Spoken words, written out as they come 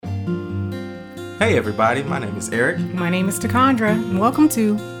Hey everybody, my name is Eric. My name is Takandra, and welcome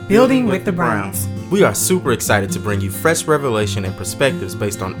to Building with the Browns. We are super excited to bring you fresh revelation and perspectives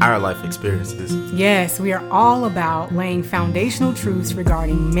based on our life experiences. Yes, we are all about laying foundational truths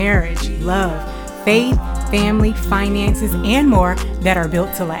regarding marriage, love, faith, family, finances, and more that are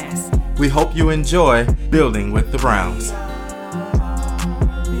built to last. We hope you enjoy Building with the Browns.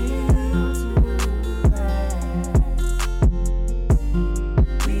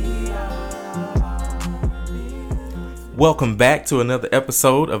 Welcome back to another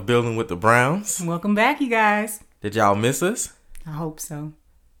episode of Building with the Browns. Welcome back, you guys. Did y'all miss us? I hope so.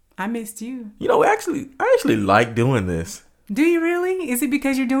 I missed you. You know, I actually like doing this. Do you really? Is it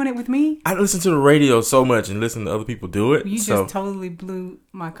because you're doing it with me? I listen to the radio so much and listen to other people do it. You just totally blew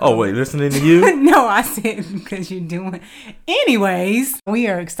my cover. Oh, wait, listening to you? No, I said because you're doing it. Anyways, we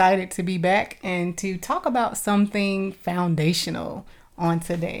are excited to be back and to talk about something foundational on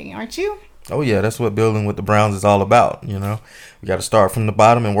today, aren't you? Oh, yeah, that's what Building with the Browns is all about, you know. We got to start from the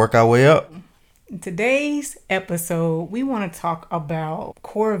bottom and work our way up. In today's episode, we want to talk about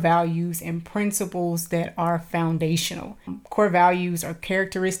core values and principles that are foundational. Core values are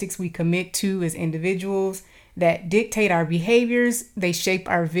characteristics we commit to as individuals that dictate our behaviors, they shape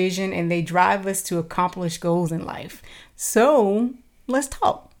our vision, and they drive us to accomplish goals in life. So, let's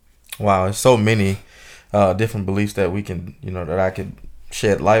talk. Wow, there's so many different beliefs that we can, that I could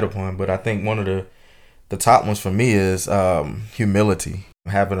shed light upon, but I think one of the top ones for me is humility,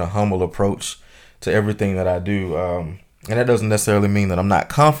 having a humble approach to everything that I do, and that doesn't necessarily mean that I'm not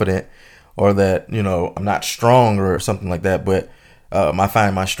confident or that I'm not strong or something like that, but I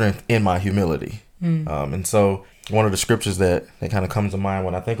find my strength in my humility. And so one of the scriptures that kind of comes to mind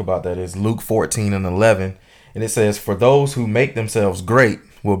when I think about that is Luke 14:11, and it says, "For those who make themselves great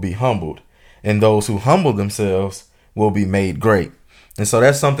will be humbled, and those who humble themselves will be made great." And so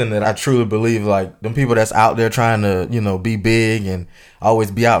that's something that I truly believe, like them people that's out there trying to, be big and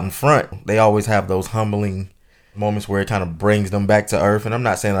always be out in front, they always have those humbling moments where it kind of brings them back to earth. And I'm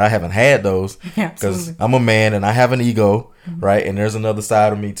not saying that I haven't had those, because I'm a man and I have an ego, right? And there's another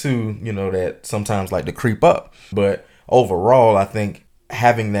side of me too, that sometimes like to creep up. But overall, I think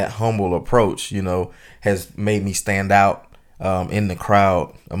having that humble approach, has made me stand out in the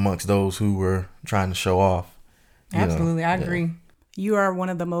crowd amongst those who were trying to show off. Absolutely. I agree. You are one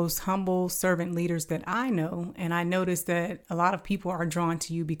of the most humble servant leaders that I know, and I noticed that a lot of people are drawn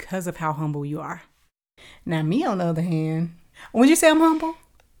to you because of how humble you are. Now, me on the other hand, would you say I'm humble?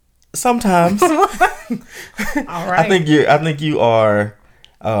 Sometimes. All right. I think you are.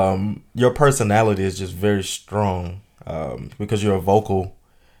 Your personality is just very strong because you're a vocal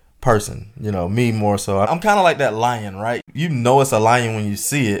person. Me more so. I'm kind of like that lion, right? You know it's a lion when you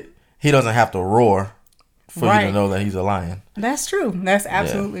see it. He doesn't have to roar for you to know that he's a lion. That's true. That's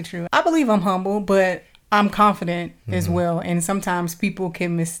absolutely true. I believe I'm humble, but I'm confident as well. And sometimes people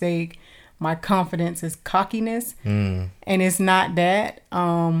can mistake my confidence as cockiness. And it's not that.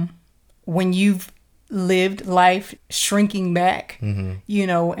 When you've lived life shrinking back, and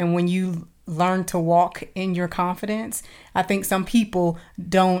when you learn to walk in your confidence, I think some people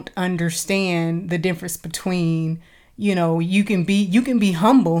don't understand the difference between, you can be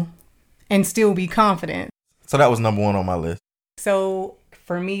humble and still be confident. So that was number one on my list. So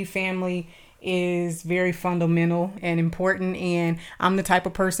for me, family is very fundamental and important. And I'm the type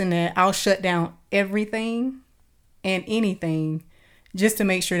of person that I'll shut down everything and anything just to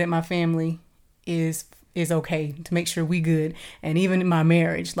make sure that my family is okay, to make sure we good. And even in my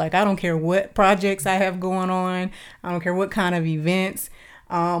marriage, like I don't care what projects I have going on. I don't care what kind of events.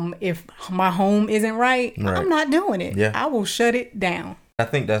 If my home isn't right, I'm not doing it. Yeah. I will shut it down. I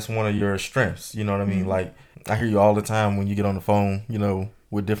think that's one of your strengths. You know what I mean? Like I hear you all the time when you get on the phone,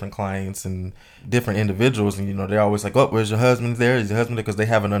 with different clients and different individuals, and they're always like, "Oh, where's your husband? There is your husband," because they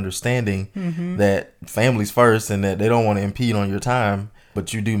have an understanding that family's first and that they don't want to impede on your time,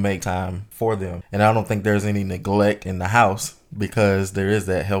 but you do make time for them. And I don't think there's any neglect in the house because there is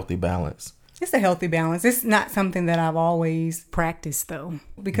that healthy balance. It's a healthy balance. It's not something that I've always practiced, though,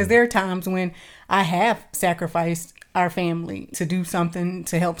 because there are times when I have sacrificed our family to do something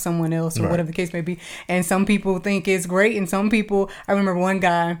to help someone else or whatever the case may be. And some people think it's great. And some people, I remember one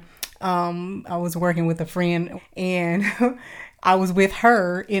guy, I was working with a friend and I was with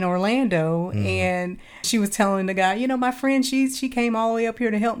her in Orlando and she was telling the guy, my friend, she came all the way up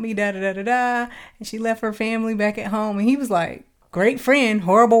here to help me, and she left her family back at home. And he was like, "Great friend,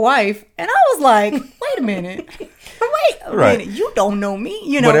 horrible wife." And I was like, wait a minute. You don't know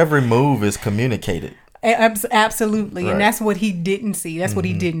me. But every move is communicated. Absolutely. Right. And that's what he didn't see. That's what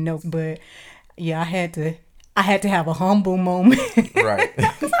he didn't know. But yeah, I had to I had to have a humble moment. Right.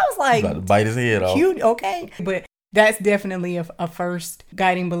 Because I was like, about to bite his head off. Cute, okay. But that's definitely a first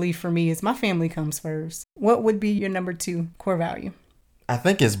guiding belief for me is my family comes first. What would be your number 2 core value? I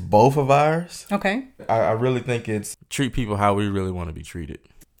think it's both of ours. Okay. I really think it's treat people how we really want to be treated.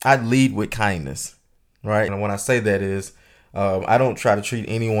 I'd lead with kindness, right? And when I say that is, I don't try to treat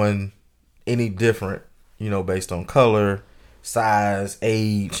anyone any different, based on color, size,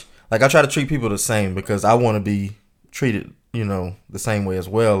 age. Like I try to treat people the same because I want to be treated, the same way as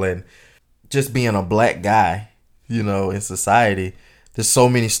well. And just being a black guy, in society, there's so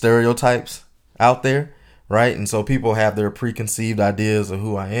many stereotypes out there, right? And so people have their preconceived ideas of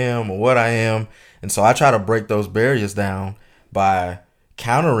who I am or what I am. And so I try to break those barriers down by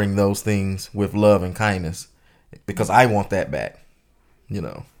countering those things with love and kindness because I want that back,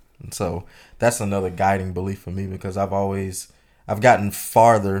 And so that's another guiding belief for me because I've gotten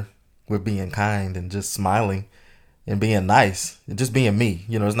farther with being kind and just smiling and being nice and just being me.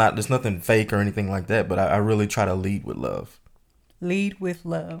 There's nothing fake or anything like that, but I really try to lead with love. Lead with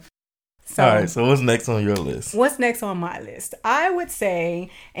love. So, all right, so what's next on your list? What's next on my list? I would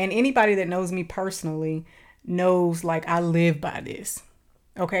say, and anybody that knows me personally knows like I live by this.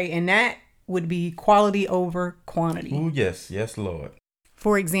 Okay, and that would be quality over quantity. Oh, yes, Lord.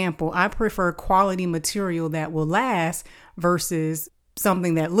 For example, I prefer quality material that will last versus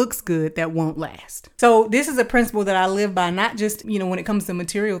something that looks good that won't last. So this is a principle that I live by, not just, when it comes to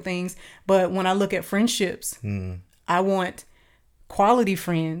material things, but when I look at friendships, I want quality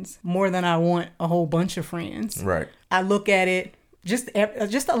friends more than I want a whole bunch of friends. Right. I look at it just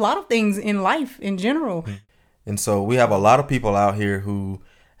a lot of things in life in general. And so we have a lot of people out here who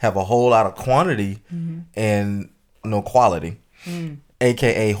have a whole lot of quantity and no quality.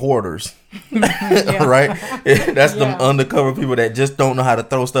 AKA hoarders, right? That's them undercover people that just don't know how to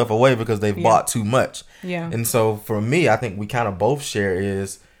throw stuff away because they've bought too much. Yeah. And so for me, I think we kind of both share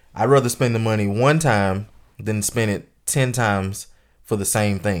is I'd rather spend the money one time than spend it 10 times for the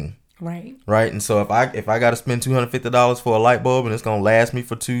same thing. Right. Right. And so if I got to spend $250 for a light bulb and it's going to last me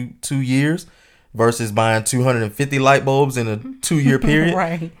for two years versus buying 250 light bulbs in a 2-year period,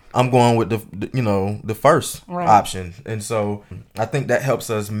 right. I'm going with the first option. And so I think that helps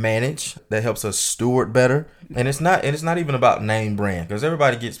us manage, that helps us steward better. And it's not even about name brand because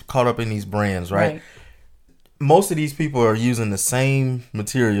everybody gets caught up in these brands, right? Most of these people are using the same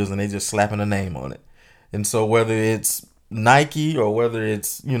materials and they just slapping a name on it. And so whether it's Nike or whether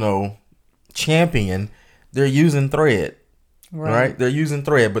it's, Champion, they're using thread, right? They're using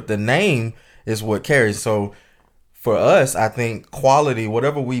thread, but the name is what carries. So for us, I think quality,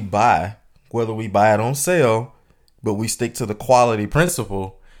 whatever we buy, whether we buy it on sale, but we stick to the quality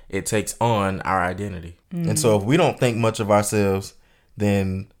principle, it takes on our identity. And so if we don't think much of ourselves,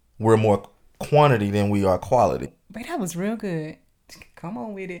 then we're more quantity than we are quality. But that was real good. Come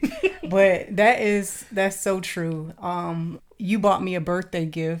on with it. But that's so true. You bought me a birthday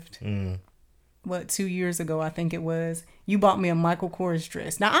gift. 2 years ago, I think it was. You bought me a Michael Kors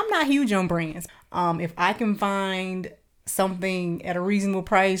dress. Now, I'm not huge on brands. If I can find something at a reasonable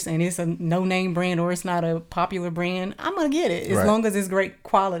price and it's a no-name brand or it's not a popular brand, I'm going to get it as long as it's great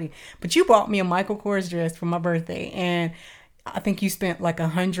quality. But you bought me a Michael Kors dress for my birthday, and I think you spent like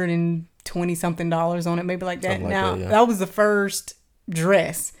 $120-something on it, maybe like that. That was the first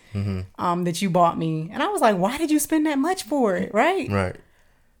dress that you bought me. And I was like, why did you spend that much for it? Right.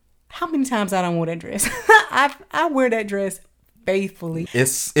 How many times I don't wear that dress? I wear that dress faithfully.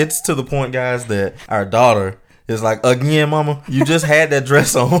 It's to the point, guys, that our daughter is like, again, mama, you just had that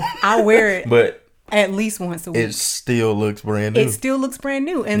dress on. I wear it but at least once a week. It still looks brand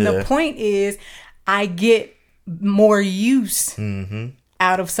new. And the point is I get more use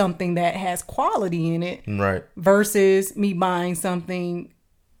out of something that has quality in it. Right. Versus me buying something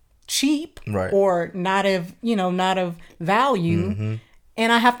cheap. Right. Or not of value.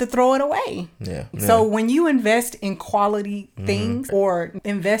 And I have to throw it away. Yeah. So when you invest in quality things or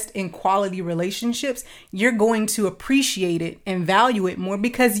invest in quality relationships, you're going to appreciate it and value it more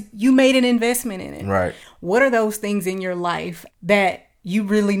because you made an investment in it. Right. What are those things in your life that you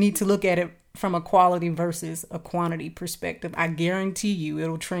really need to look at it from a quality versus a quantity perspective? I guarantee you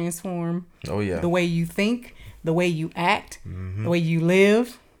it'll transform the way you think, the way you act, the way you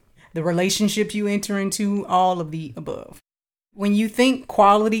live, the relationships you enter into, all of the above. When you think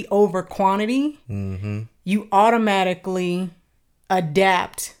quality over quantity, you automatically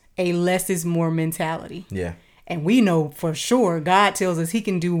adapt a less is more mentality. Yeah. And we know for sure God tells us he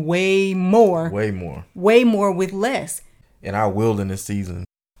can do way more with less. In our wilderness season,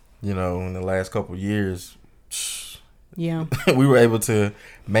 in the last couple of years, we were able to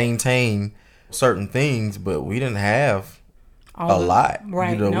maintain certain things, but we didn't have a lot.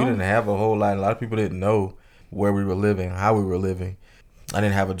 Right. We didn't have a whole lot. A lot of people didn't know where we were living, how we were living. I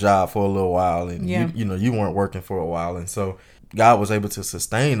didn't have a job for a little while, and you weren't working for a while, and so God was able to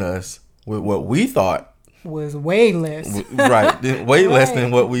sustain us with what we thought was way less, right? Way less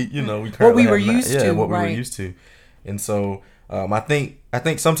than what we what we were used to, what we were used to, and so I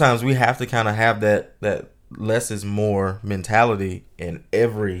think sometimes we have to kind of have that less is more mentality in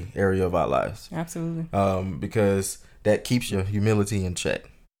every area of our lives. Absolutely, because that keeps your humility in check.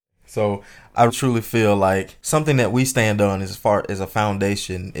 So I truly feel like something that we stand on as far as a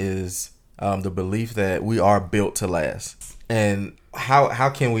foundation is the belief that we are built to last. And how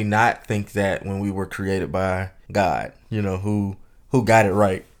can we not think that when we were created by God, who got it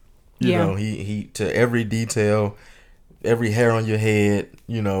right? You know, he to every detail, every hair on your head,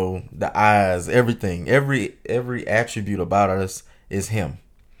 the eyes, everything, every attribute about us is him,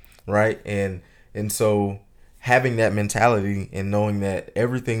 right? And so having that mentality and knowing that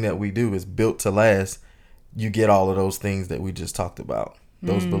everything that we do is built to last, you get all of those things that we just talked about.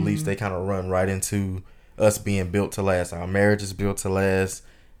 Those beliefs, they kind of run right into us being built to last. Our marriage is built to last.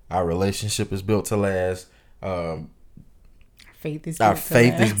 Our relationship is built to last. Faith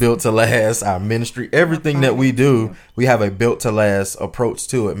is built to last. Our ministry, everything that we do, we have a built to last approach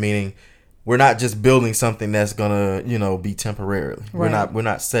to it, meaning we're not just building something that's gonna, be temporarily. Right. We're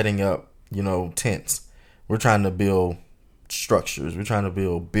not setting up, tents. We're trying to build structures. We're trying to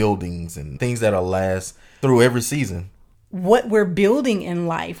build buildings and things that'll last through every season. What we're building in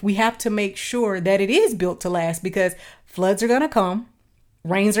life, we have to make sure that it is built to last, because floods are going to come,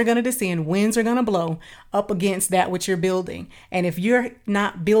 rains are going to descend, winds are going to blow up against that which you're building. And if you're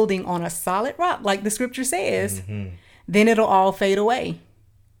not building on a solid rock, like the scripture says, then it'll all fade away.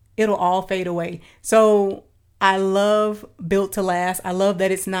 It'll all fade away. So I love built to last. I love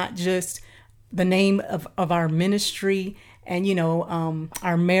that it's not just the name of our ministry and,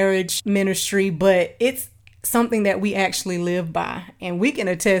 our marriage ministry, but it's something that we actually live by. And we can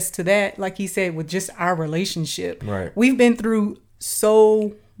attest to that, like he said, with just our relationship. Right. We've been through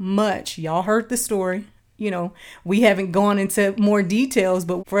so much. Y'all heard the story. We haven't gone into more details,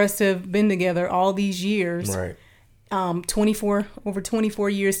 but for us to have been together all these years, right. Over 24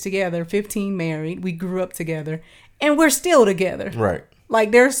 years together, 15 married, we grew up together, and we're still together. Right.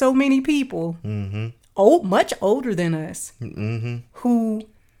 Like, there are so many people, much older than us, who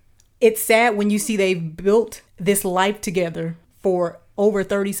it's sad when you see they've built this life together for over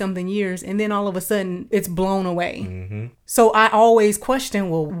 30 something years, and then all of a sudden it's blown away. So I always question,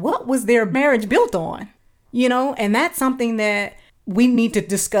 well, what was their marriage built on? And that's something that we need to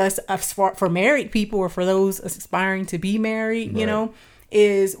discuss for married people or for those aspiring to be married,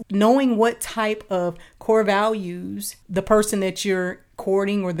 is knowing what type of core values the person that you're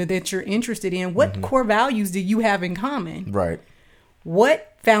courting or that you're interested in, what core values do you have in common? Right.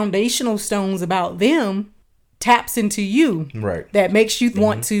 What foundational stones about them taps into you, right, that makes you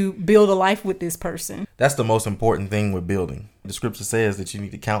want to build a life with this person? That's the most important thing with building. The scripture says that you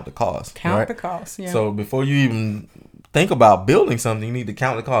need to count the cost. Count the cost, yeah. So before you even think about building something, you need to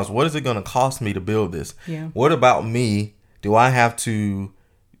count the cost. What is it going to cost me to build this? Yeah. What about me do I have to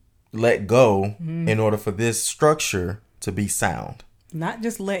let go in order for this structure to be sound? Not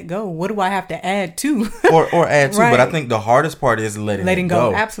just let go. What do I have to add to? or add to. Right. But I think the hardest part is letting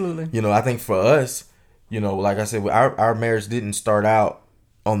go. Absolutely. I think for us, like I said, our marriage didn't start out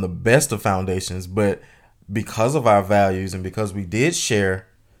on the best of foundations, but because of our values and because we did share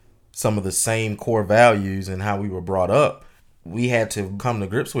some of the same core values and how we were brought up, we had to come to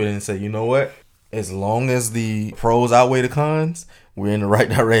grips with it and say, you know what? As long as the pros outweigh the cons, we're in the right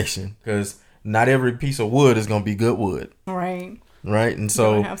direction, because not every piece of wood is going to be good wood. Right. And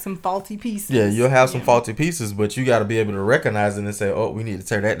so you'll have some faulty pieces. Yeah, you'll have some faulty pieces, but you got to be able to recognize it and say, oh, we need to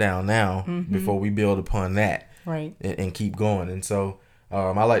tear that down now before we build upon that. Right. And keep going. And so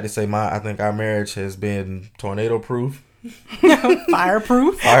I like to say I think our marriage has been tornado proof,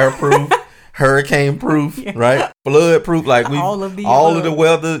 fireproof, hurricane proof, right? Flood proof, like all of the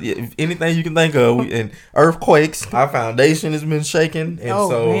weather, anything you can think of, and earthquakes. Our foundation has been shaken, and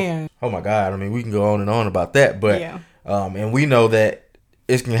oh my God, I mean, we can go on and on about that, but and we know that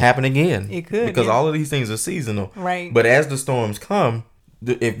it can happen again. It could, because all of these things are seasonal, right? But as the storms come,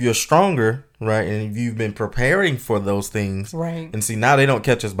 if you're stronger, right, and if you've been preparing for those things, right, and see, now they don't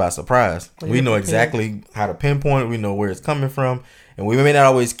catch us by surprise. We know exactly how to pinpoint it. We know where it's coming from, and we may not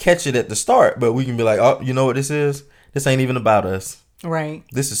always catch it at the start, but we can be like, oh, you know what this is? This ain't even about us. Right.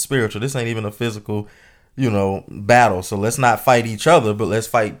 This is spiritual. This ain't even a physical, battle. So let's not fight each other, but let's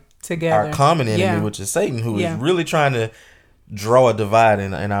fight together. Our common enemy, which is Satan, who is really trying to draw a divide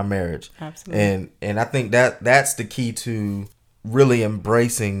in our marriage. Absolutely. And I think that's the key to really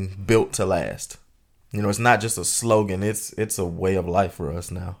embracing Built to Last. You know, it's not just a slogan, it's a way of life for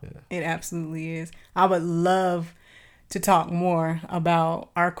us now. Yeah. It absolutely is. I would love to talk more about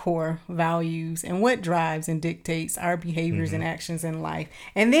our core values and what drives and dictates our behaviors and actions in life.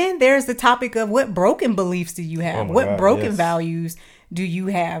 And then there's the topic of what broken beliefs do you have? What broken values do you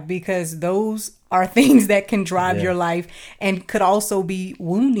have? Because those are things that can drive your life and could also be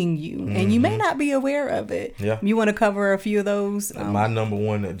wounding you. And you may not be aware of it. Yeah. You want to cover a few of those? My number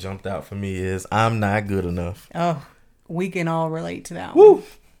one that jumped out for me is I'm not good enough. Oh, we can all relate to that Woo!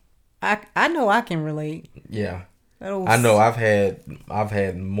 one. I know I can relate. Yeah. I know I've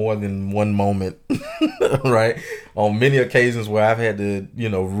had more than one moment, right? On many occasions where I've had to, you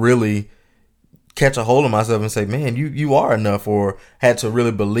know, really catch a hold of myself and say, man, you are enough, or had to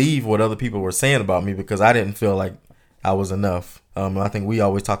really believe what other people were saying about me because I didn't feel like I was enough. I think we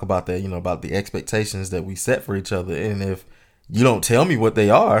always talk about that, you know, about the expectations that we set for each other. And if you don't tell me what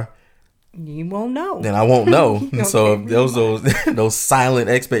they are, you won't know. Then I won't know. And so those silent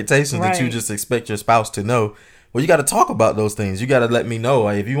expectations that you just expect your spouse to know, well, you got to talk about those things. You got to let me know.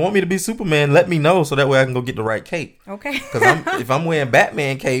 If you want me to be Superman, let me know so that way I can go get the right cape. Okay. Because if I'm wearing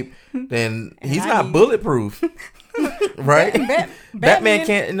Batman cape, then he's not bulletproof, right? Batman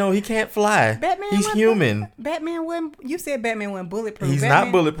can't. No, he can't fly. He's human. Batman wasn't. You said Batman wasn't bulletproof. He's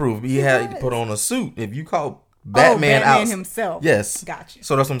not bulletproof. He had to put on a suit. If you call Batman out himself, yes, gotcha.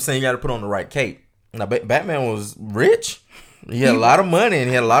 So that's what I'm saying. You got to put on the right cape. Now, Batman was rich. He had a lot of money and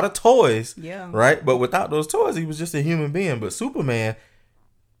he had a lot of toys. Yeah. Right? But without those toys, he was just a human being. But Superman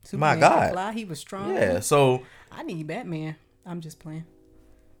my God. Could fly. He was strong. Yeah. So I need Batman. I'm just playing.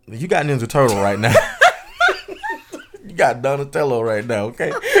 You got Ninja Turtle right now. You got Donatello right now,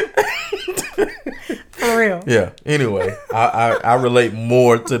 okay? For real. Yeah. Anyway, I relate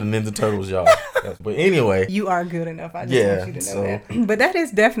more to the Ninja Turtles, y'all. But anyway. You are good enough. I just want you to know that. But that is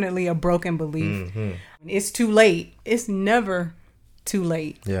definitely a broken belief. Mm-hmm. It's too late. It's never too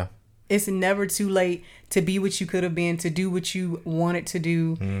late. Yeah. It's never too late to be what you could have been, to do what you wanted to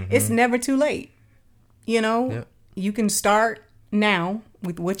do. Mm-hmm. It's never too late. You know, you can start now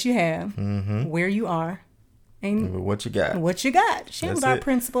with what you have, where you are, and what you got. What you got. Shame about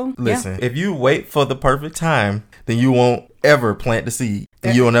principle. Listen, if you wait for the perfect time, then you won't ever plant the seed.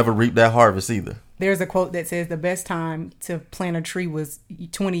 And you will never reap that harvest either. There's a quote that says the best time to plant a tree was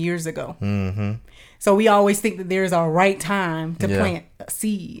 20 years ago. Mm-hmm. So we always think that there's a right time to plant a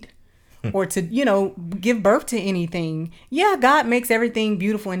seed or to, you know, give birth to anything. Yeah, God makes everything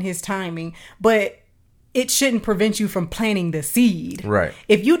beautiful in his timing, but it shouldn't prevent you from planting the seed. Right.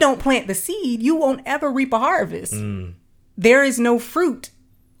 If you don't plant the seed, you won't ever reap a harvest. There is no fruit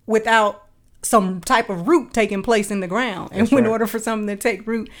without some type of root taking place in the ground. And in order for something to take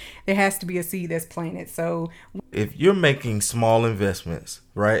root, there has to be a seed that's planted. So if you're making small investments,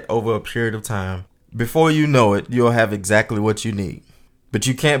 right, over a period of time, before you know it, you'll have exactly what you need. But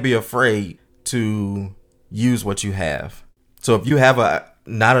you can't be afraid to use what you have. So if you have a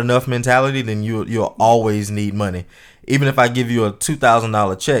not enough mentality, then you'll always need money. Even if I give you a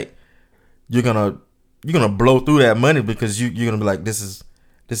 $2,000 check, you're gonna blow through that money because you're gonna be like, this is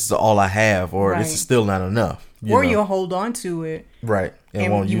all I have, or this is still not enough. You'll hold on to it, right,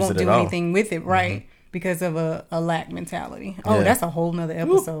 and won't you use won't it do at anything with it, right? Because of a lack mentality. Oh, that's a whole nother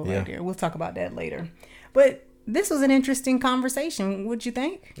episode right there. We'll talk about that later. But this was an interesting conversation. What'd you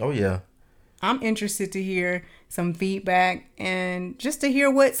think? Oh yeah. I'm interested to hear some feedback and just to hear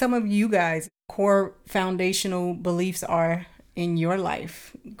what some of you guys' core foundational beliefs are in your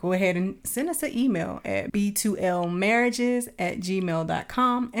life. Go ahead and send us an email at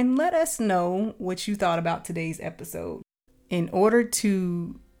b2lmarriages@gmail.com and let us know what you thought about today's episode. In order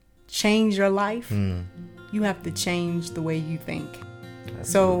to change your life, you have to change the way you think.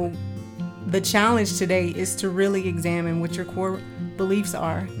 So the challenge today is to really examine what your core beliefs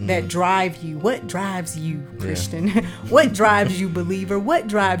are that drive you. What drives you, Christian? What drives you, believer? What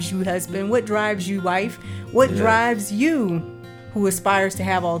drives you, husband? What drives you, wife? What drives you, who aspires to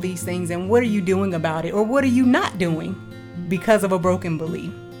have all these things? And what are you doing about it? Or what are you not doing because of a broken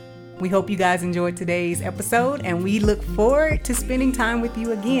belief? We hope you guys enjoyed today's episode, and we look forward to spending time with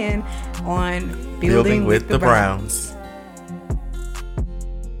you again on Building with the Browns.